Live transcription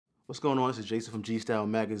What's going on? This is Jason from G Style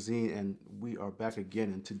Magazine, and we are back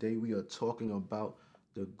again. And today we are talking about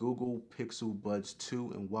the Google Pixel Buds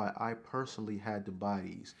 2 and why I personally had to buy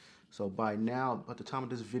these. So by now, at the time of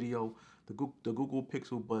this video, the Google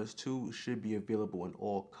Pixel Buds 2 should be available in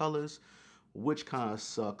all colors, which kind of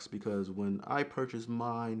sucks because when I purchased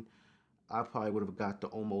mine, I probably would have got the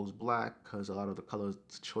almost black because a lot of the color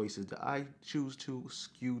choices that I choose to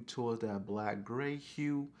skew towards that black gray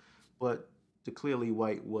hue. But the clearly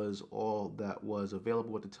white was all that was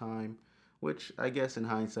available at the time, which I guess in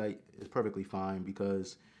hindsight is perfectly fine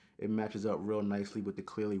because it matches up real nicely with the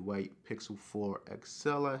clearly white Pixel 4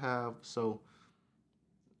 XL I have. So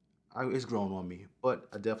it's grown on me, but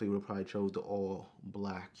I definitely would have probably chose the all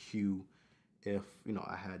black hue if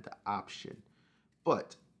I had the option.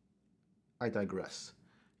 But I digress.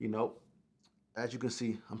 You know, as you can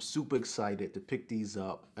see, I'm super excited to pick these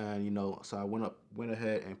up, and so I went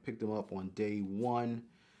ahead and picked them up on day one,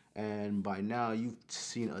 and by now you've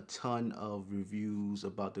seen a ton of reviews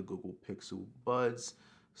about the Google Pixel Buds.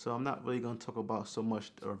 So I'm not really going to talk about so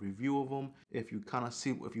much a review of them. If you kind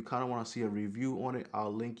of want to see a review on it,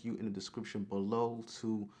 I'll link you in the description below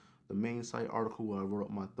to the main site article where I wrote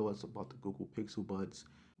up my thoughts about the Google Pixel Buds.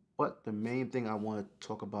 But the main thing I want to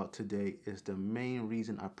talk about today is the main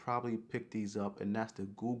reason I probably picked these up, and that's the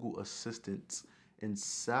Google Assistants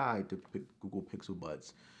inside the Google Pixel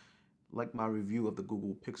Buds. Like my review of the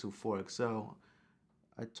Google Pixel 4 XL,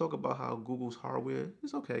 I talk about how Google's hardware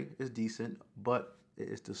is okay, it's decent, but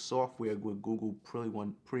it's the software where Google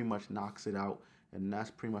pretty much knocks it out, and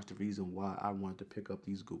that's pretty much the reason why I wanted to pick up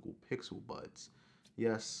these Google Pixel Buds.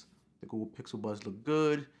 Yes, the Google Pixel Buds look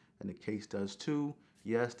good, and the case does too.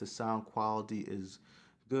 Yes, the sound quality is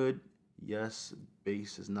good. Yes,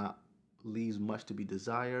 bass is not leaves much to be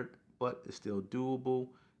desired, but it's still doable.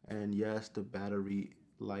 And yes, the battery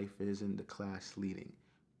life isn't the class leading.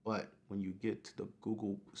 But when you get to the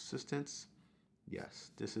Google Assistants, yes,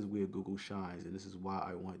 this is where Google shines, and this is why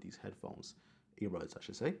I wanted these headphones, earbuds, I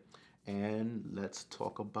should say. And let's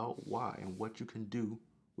talk about why and what you can do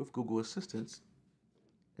with Google Assistants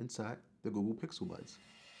inside the Google Pixel Buds.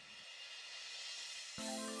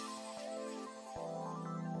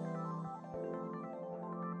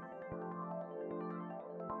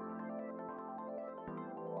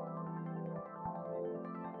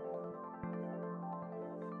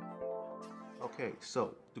 Okay,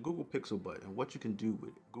 so the Google Pixel Bud and what you can do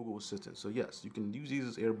with Google Assistant. So yes, you can use these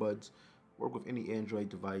as earbuds, work with any Android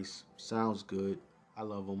device. Sounds good. I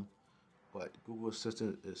love them. But Google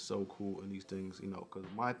Assistant is so cool in these things, because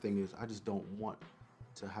my thing is I just don't want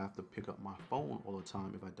to have to pick up my phone all the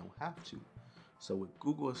time if I don't have to. So with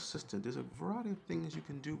Google Assistant, there's a variety of things you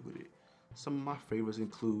can do with it. Some of my favorites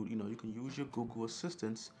include, you can use your Google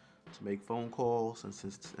Assistants to make phone calls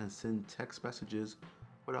and send text messages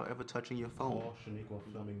without ever touching your phone. Call Shaniqua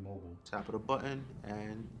Fleming Mobile. Tap of the button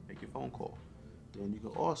and make your phone call. Then you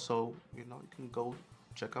can also, you can go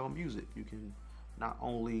check out music. You can not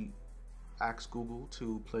only ask Google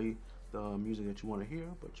to play the music that you want to hear,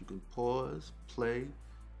 but you can pause, play,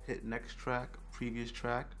 hit next track, previous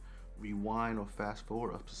track, rewind or fast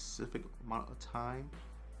forward a specific amount of time,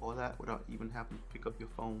 all that without even having to pick up your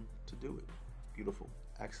phone to do it. Beautiful,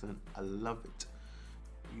 excellent, I love it.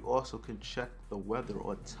 You also can check the weather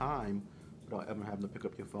or time without ever having to pick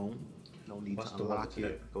up your phone. No need to unlock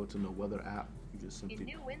it. Go to the weather app. You just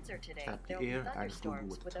simply tap the air, ask Google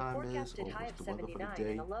what the time is, or what's the weather for the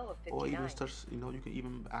day, or even touch. You can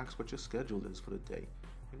even ask what your schedule is for the day.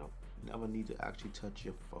 Never need to actually touch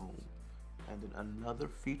your phone. And then another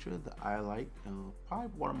feature that I like, probably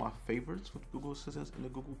one of my favorites with Google Assistants and the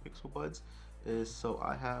Google Pixel Buds, is so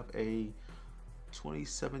I have a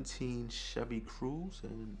 2017 Chevy Cruze,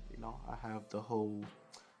 and I have the whole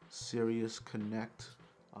Sirius Connect,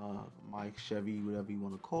 my Chevy, whatever you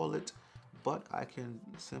want to call it, but I can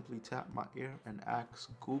simply tap my ear and ask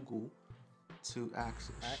Google to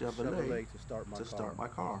ask Chevrolet to start my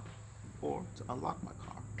car, or to unlock my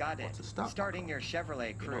car. Got it. To stop starting your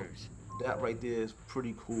Chevrolet Cruze. That right there is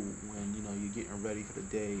pretty cool when you're getting ready for the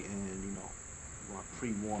day, and you want to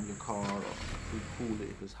pre-warm your car or pre-cool it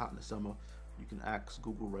if it's hot in the summer. You can ask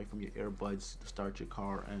Google right from your earbuds to start your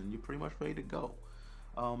car, and you're pretty much ready to go.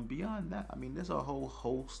 Beyond that, there's a whole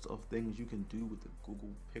host of things you can do with the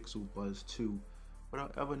Google Pixel Buds 2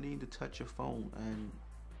 without ever needing to touch your phone, and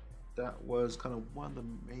that was kind of one of the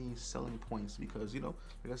main selling points because, like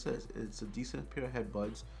I said, it's a decent pair of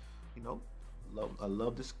headbuds. I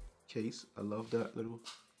love this case. I love that little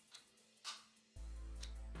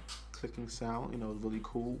clicking sound. It's really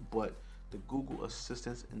cool, but the Google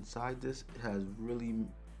Assistants inside this has really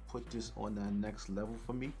put this on that next level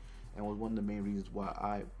for me. and was one of the main reasons why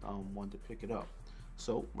I wanted to pick it up.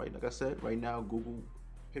 So, like I said, right now Google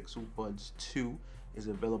Pixel Buds 2 is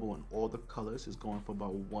available in all the colors. It's going for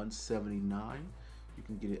about $179. You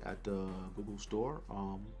can get it at the Google store,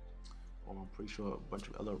 or I'm pretty sure a bunch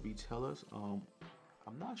of other retailers.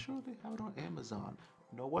 I'm not sure they have it on Amazon.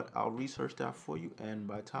 You know what? I'll research that for you, and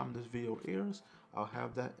by the time this video airs, I'll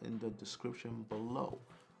have that in the description below.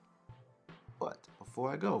 But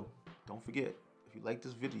before I go, don't forget, if you like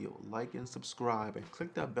this video, like and subscribe, and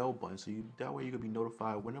click that bell button so that way you can be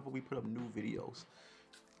notified whenever we put up new videos.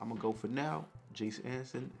 I'm gonna go for now. Jason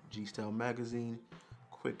Anderson, G Style Magazine.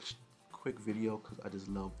 Quick video because I just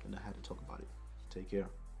love and I had to talk about it. Take care.